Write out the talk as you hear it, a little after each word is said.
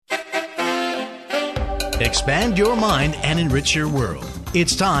Expand your mind and enrich your world.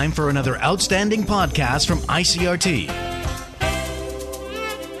 It's time for another outstanding podcast from ICRT.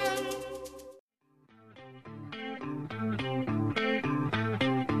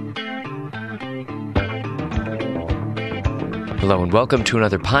 Hello and welcome to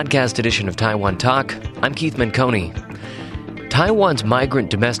another podcast edition of Taiwan Talk. I'm Keith Menconi. Taiwan's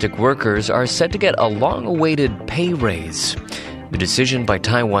migrant domestic workers are set to get a long-awaited pay raise. The decision by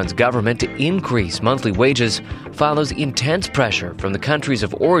Taiwan's government to increase monthly wages follows intense pressure from the countries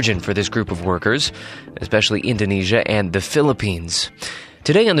of origin for this group of workers, especially Indonesia and the Philippines.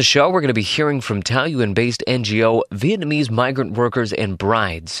 Today on the show, we're going to be hearing from Taoyuan-based NGO Vietnamese Migrant Workers and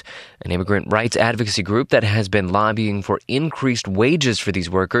Brides, an immigrant rights advocacy group that has been lobbying for increased wages for these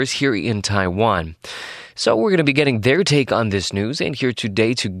workers here in Taiwan. So we're going to be getting their take on this news, and here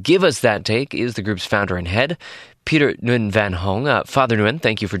today to give us that take is the group's founder and head, Peter Nguyen Van Hong. Father Nguyen,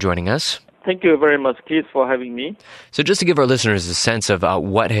 thank you for joining us. Thank you very much, Keith, for having me. So just to give our listeners a sense of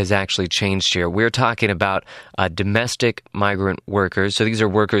what has actually changed here, we're talking about domestic migrant workers. So these are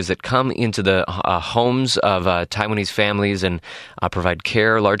workers that come into the homes of Taiwanese families and provide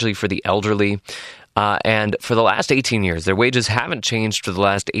care largely for the elderly. And for the last 18 years, their wages haven't changed for the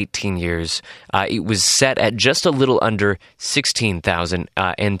last 18 years. It was set at just a little under 16,000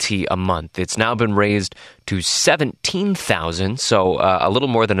 NT a month. It's now been raised to 17,000, so a little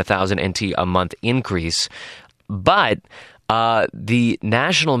more than 1,000 NT a month increase. But the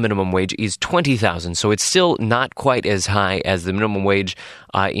national minimum wage is 20,000, so it's still not quite as high as the minimum wage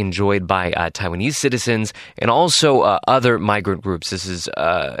enjoyed by Taiwanese citizens and also other migrant groups. This is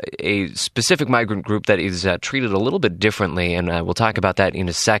a specific migrant group that is treated a little bit differently, and we'll talk about that in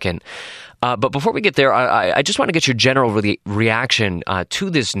a second. But before we get there, I just want to get your general reaction to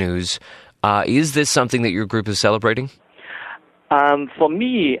this news. Is this something that your group is celebrating? For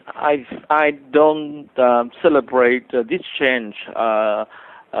me, I don't celebrate this change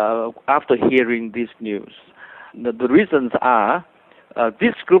after hearing this news. The reasons are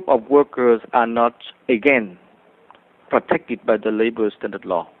this group of workers are not, again, protected by the labor standard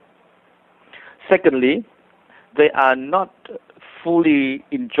law. Secondly, they are not fully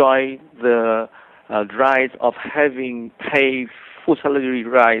enjoy the rights of having paid full salary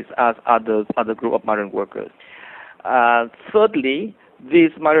rise as other group of migrant workers. Thirdly,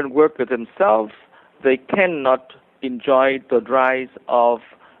 these migrant workers themselves, they cannot enjoy the rights of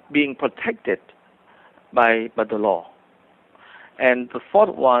being protected by the law. And the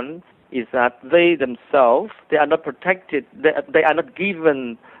fourth one is that they themselves, they are not protected, they are not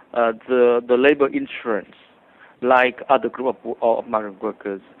given the labor insurance like other group of migrant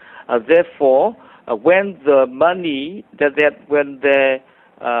workers. Therefore, when the money, when their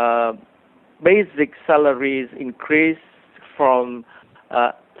basic salaries increase from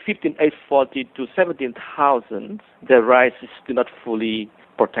 15,840 to 17,000, their rights is still not fully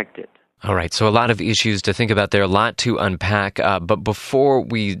protected. All right, so a lot of issues to think about there, a lot to unpack. But before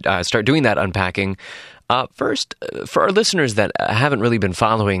we start doing that unpacking, first, for our listeners that haven't really been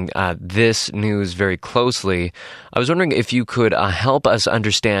following this news very closely, I was wondering if you could help us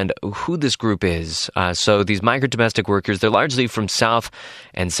understand who this group is. So these migrant domestic workers, they're largely from South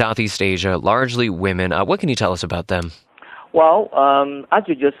and Southeast Asia, largely women. What can you tell us about them? Well, as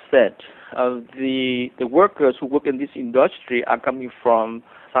you just said, the workers who work in this industry are coming from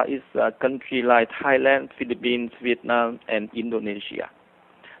Southeast countries like Thailand, Philippines, Vietnam, and Indonesia.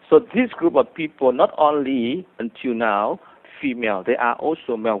 So this group of people, not only until now female, they are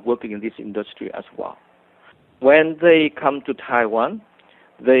also male working in this industry as well. When they come to Taiwan,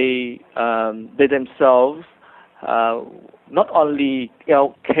 they themselves not only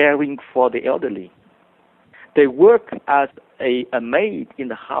caring for the elderly, they work as a maid in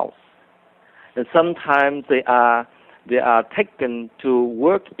the house, and sometimes they are taken to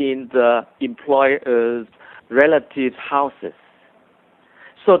work in the employer's relatives' houses.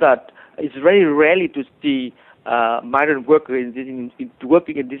 So that it's very rarely to see migrant workers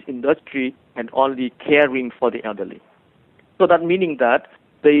working in this industry and only caring for the elderly. So that meaning that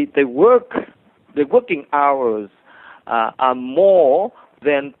the working hours are more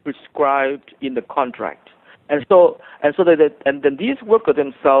than prescribed in the contract. And then these workers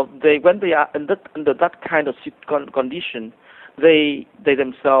themselves, when they are under that kind of condition, they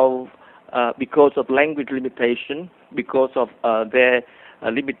themselves, because of language limitation, because of their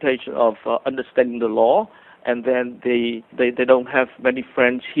limitation of understanding the law, and then they don't have many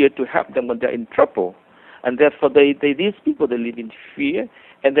friends here to help them when they're in trouble, and therefore these people, they live in fear.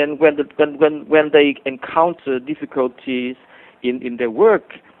 And then when they encounter difficulties in their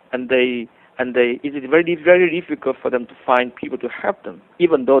work, and and it is very, very difficult for them to find people to help them,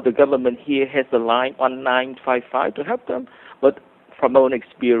 even though the government here has the line 1955 to help them, but from our own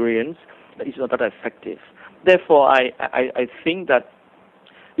experience, it's not that effective. Therefore, I think that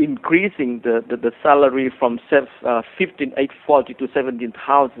increasing the salary from 15,840 to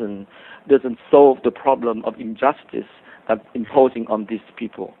 17,000 doesn't solve the problem of injustice imposing on these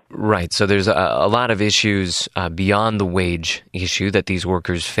people. Right. So there's a lot of issues beyond the wage issue that these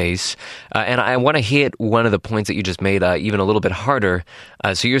workers face. And I want to hit one of the points that you just made even a little bit harder.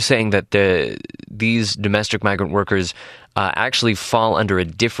 So you're saying that these domestic migrant workers actually fall under a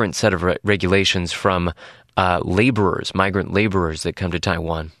different set of regulations from migrant laborers that come to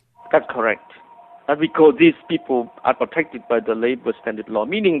Taiwan. That's correct. And because these people are protected by the labor standard law,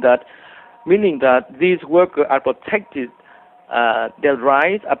 meaning that these workers are protected, their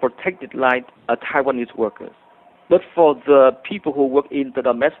rights are protected like Taiwanese workers. But for the people who work in the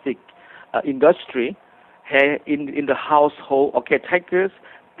domestic industry, in the household or caretakers,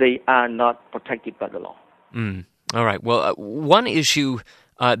 they are not protected by the law. All right. Well, one issue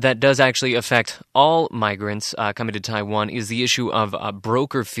that does actually affect all migrants coming to Taiwan is the issue of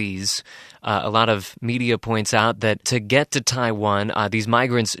broker fees. A lot of media points out that to get to Taiwan, these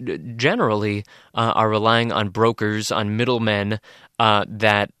migrants generally are relying on brokers, on middlemen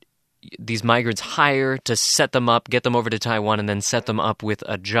that these migrants hire to set them up, get them over to Taiwan, and then set them up with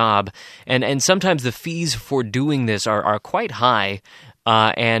a job. And sometimes the fees for doing this are quite high.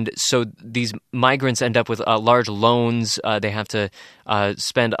 And so these migrants end up with large loans. They have to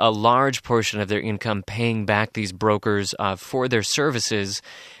spend a large portion of their income paying back these brokers for their services.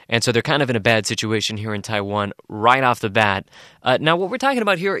 And so they're kind of in a bad situation here in Taiwan right off the bat. Now, what we're talking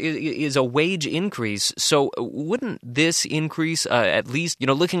about here is a wage increase. So wouldn't this increase, at least,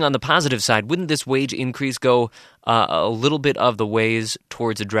 looking on the positive side, wouldn't this wage increase go a little bit of the ways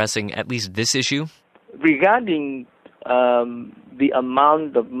towards addressing at least this issue? Regarding the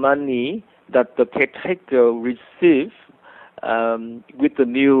amount of money that the caretaker receives with the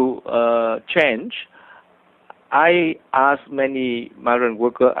new change, I asked many migrant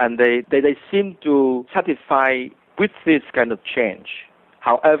workers, and they seem to satisfy with this kind of change.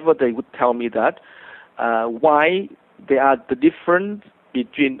 However, they would tell me that why there are the difference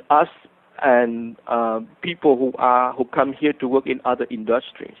between us and people who come here to work in other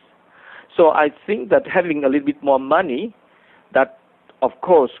industries. So I think that having a little bit more money, that of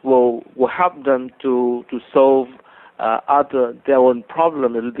course will help them to solve their own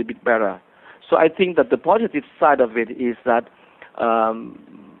problem a little bit better. So I think that the positive side of it is that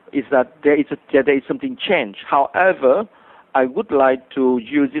there is something changed. However, I would like to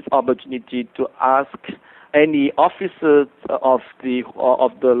use this opportunity to ask any officers of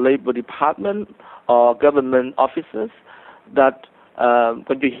the labor department or government officers that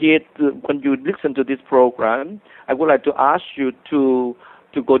when you listen to this program, I would like to ask you to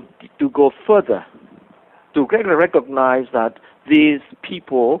go further, to recognize that these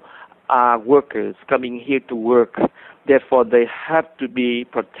people are workers coming here to work. Therefore, they have to be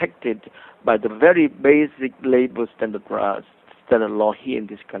protected by the very basic labor standard law here in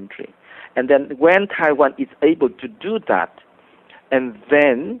this country. And then when Taiwan is able to do that, and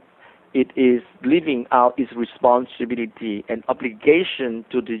then it is living out its responsibility and obligation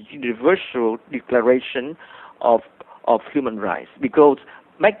to the Universal Declaration of Human Rights, because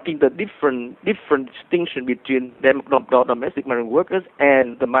making the different distinction between domestic migrant workers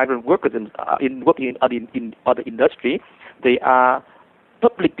and the migrant workers working in other industry, they are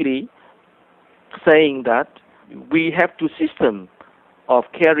publicly saying that we have two systems of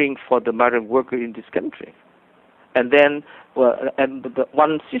caring for the migrant worker in this country. And then, the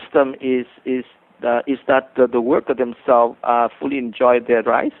one system is that the worker themselves fully enjoy their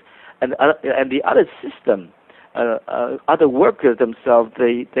rights, and the other system, other workers themselves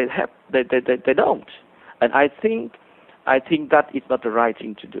they don't. And I think that is not the right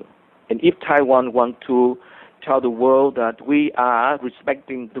thing to do. And if Taiwan want to tell the world that we are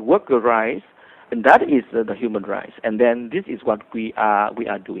respecting the worker rights, and that is the human rights, and then this is what we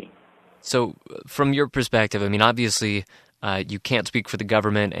are doing. So from your perspective, I mean, obviously, you can't speak for the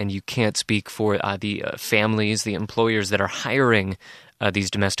government and you can't speak for the families, the employers that are hiring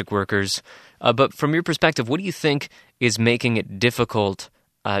these domestic workers. But from your perspective, what do you think is making it difficult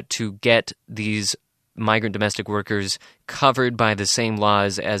to get these migrant domestic workers covered by the same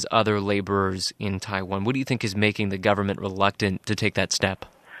laws as other laborers in Taiwan? What do you think is making the government reluctant to take that step?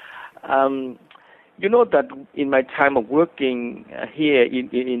 You know that in my time of working here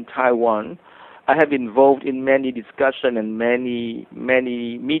in Taiwan, I have been involved in many discussions and many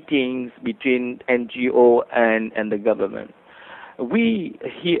meetings between NGO and the government. we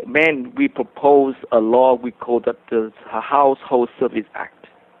propose a law we call that the Household Service Act.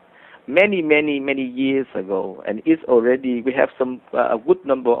 Many years ago, and we have a good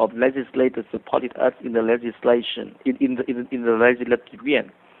number of legislators supported us in the legislation, in the legislative Nguyen.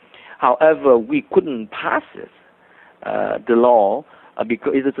 However, we couldn't pass it, the law,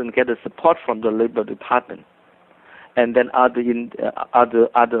 because it doesn't get the support from the Labor Department and then other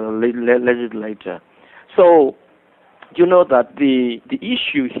legislator. So, you know that the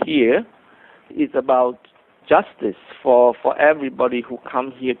issue here is about justice for everybody who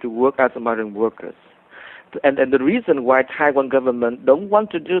come here to work as migrant workers. And the reason why Taiwan government don't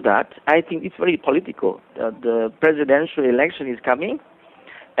want to do that, I think it's very political. The presidential election is coming,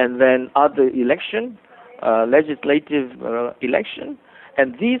 and then other election, legislative election,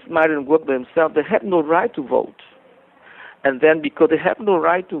 and these migrant workers themselves, they have no right to vote. And then because they have no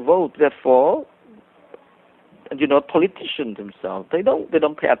right to vote, therefore, politicians themselves, they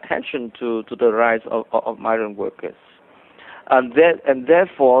don't pay attention to the rights of migrant workers, and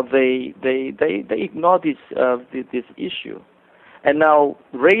therefore they ignore this issue. And now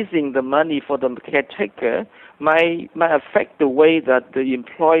raising the money for the caretaker might affect the way that the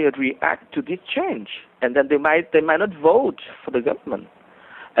employer react to this change, and then they might not vote for the government.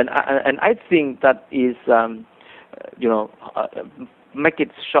 And I think that is make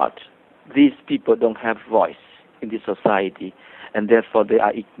it short. These people don't have voice in this society, and therefore they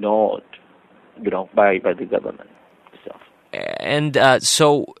are ignored, by the government itself. And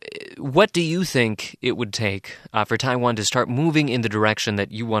so what do you think it would take for Taiwan to start moving in the direction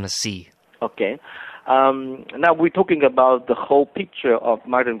that you want to see? Okay. Now we're talking about the whole picture of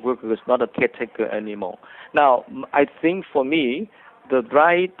migrant workers, not a caretaker anymore. Now, I think for me, the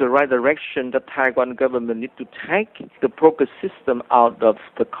right direction that Taiwan government need to take the broker system out of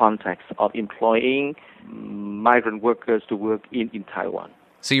the context of employing migrant workers to work in Taiwan.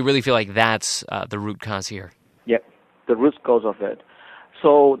 So you really feel like that's the root cause here? Yep, the root cause of it.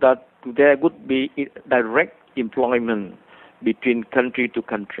 So that there would be direct employment between country to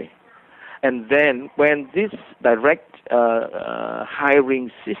country. And then when this direct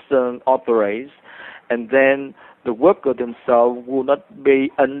hiring system operates, and then the worker themselves will not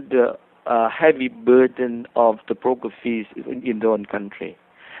be under a heavy burden of the broker fees in their own country.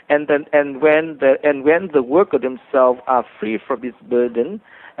 And when the worker themselves are free from this burden,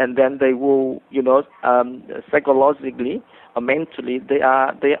 and then they will, psychologically or mentally, they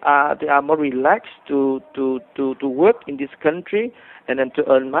are more relaxed to work in this country and then to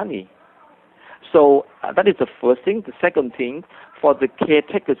earn money. So that is the first thing. The second thing, for the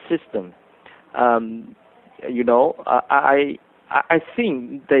caretaker system, I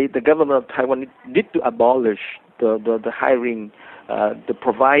think the government of Taiwan need to abolish the hiring, the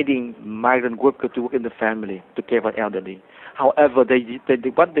providing migrant workers to work in the family to care for elderly. However,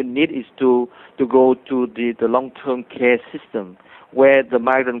 what they need is to go to the long-term care system, where the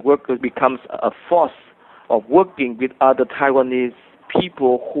migrant workers becomes a force of working with other Taiwanese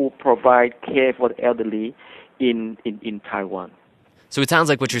people who provide care for the elderly in Taiwan. So it sounds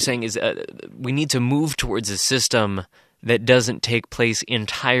like what you're saying is we need to move towards a system that doesn't take place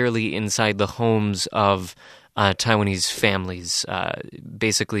entirely inside the homes of Taiwanese families.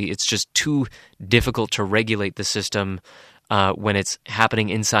 Basically, it's just too difficult to regulate the system when it's happening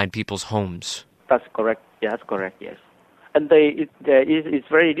inside people's homes. That's correct. Yeah, that's correct. Yes, and it's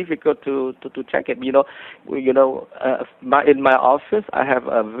very difficult to check it. In my office, I have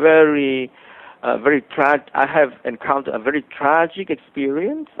I have encountered a very tragic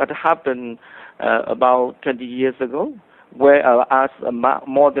experience that happened about 20 years ago, where I asked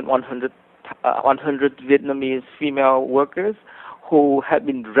more than 100 Vietnamese female workers who had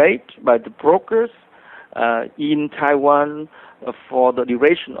been raped by the brokers in Taiwan for the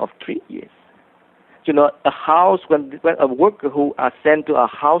duration of 3 years. A house, when a worker who are sent to a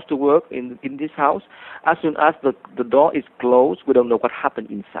house to work in this house, as soon as the door is closed, we don't know what happened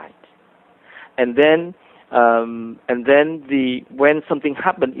inside. And then when something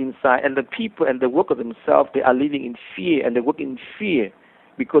happened inside, and the people and the workers themselves, they are living in fear, and they work in fear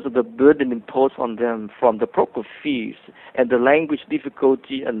because of the burden imposed on them from the broker fees and the language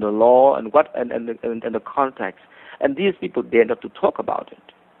difficulty and the law and the context. And these people dare not to talk about it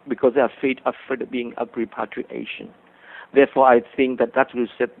because they are afraid of being a repatriation. Therefore, I think that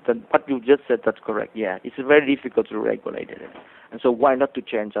what you just said, that's correct. Yeah, it's very difficult to regulate it. And so why not to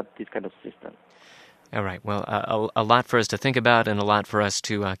change up this kind of system? All right. Well, a lot for us to think about and a lot for us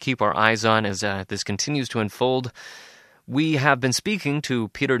to keep our eyes on as this continues to unfold. We have been speaking to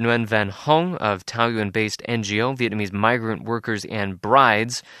Peter Nguyen Van Hong of Taoyuan-based NGO, Vietnamese Migrant Workers and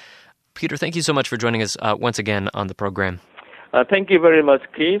Brides. Peter, thank you so much for joining us once again on the program. Thank you very much,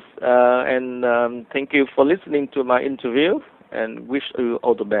 Keith, and thank you for listening to my interview, and wish you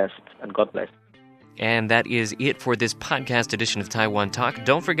all the best, and God bless. And that is it for this podcast edition of Taiwan Talk.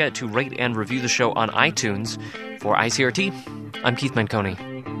 Don't forget to rate and review the show on iTunes. For ICRT, I'm Keith Manconi.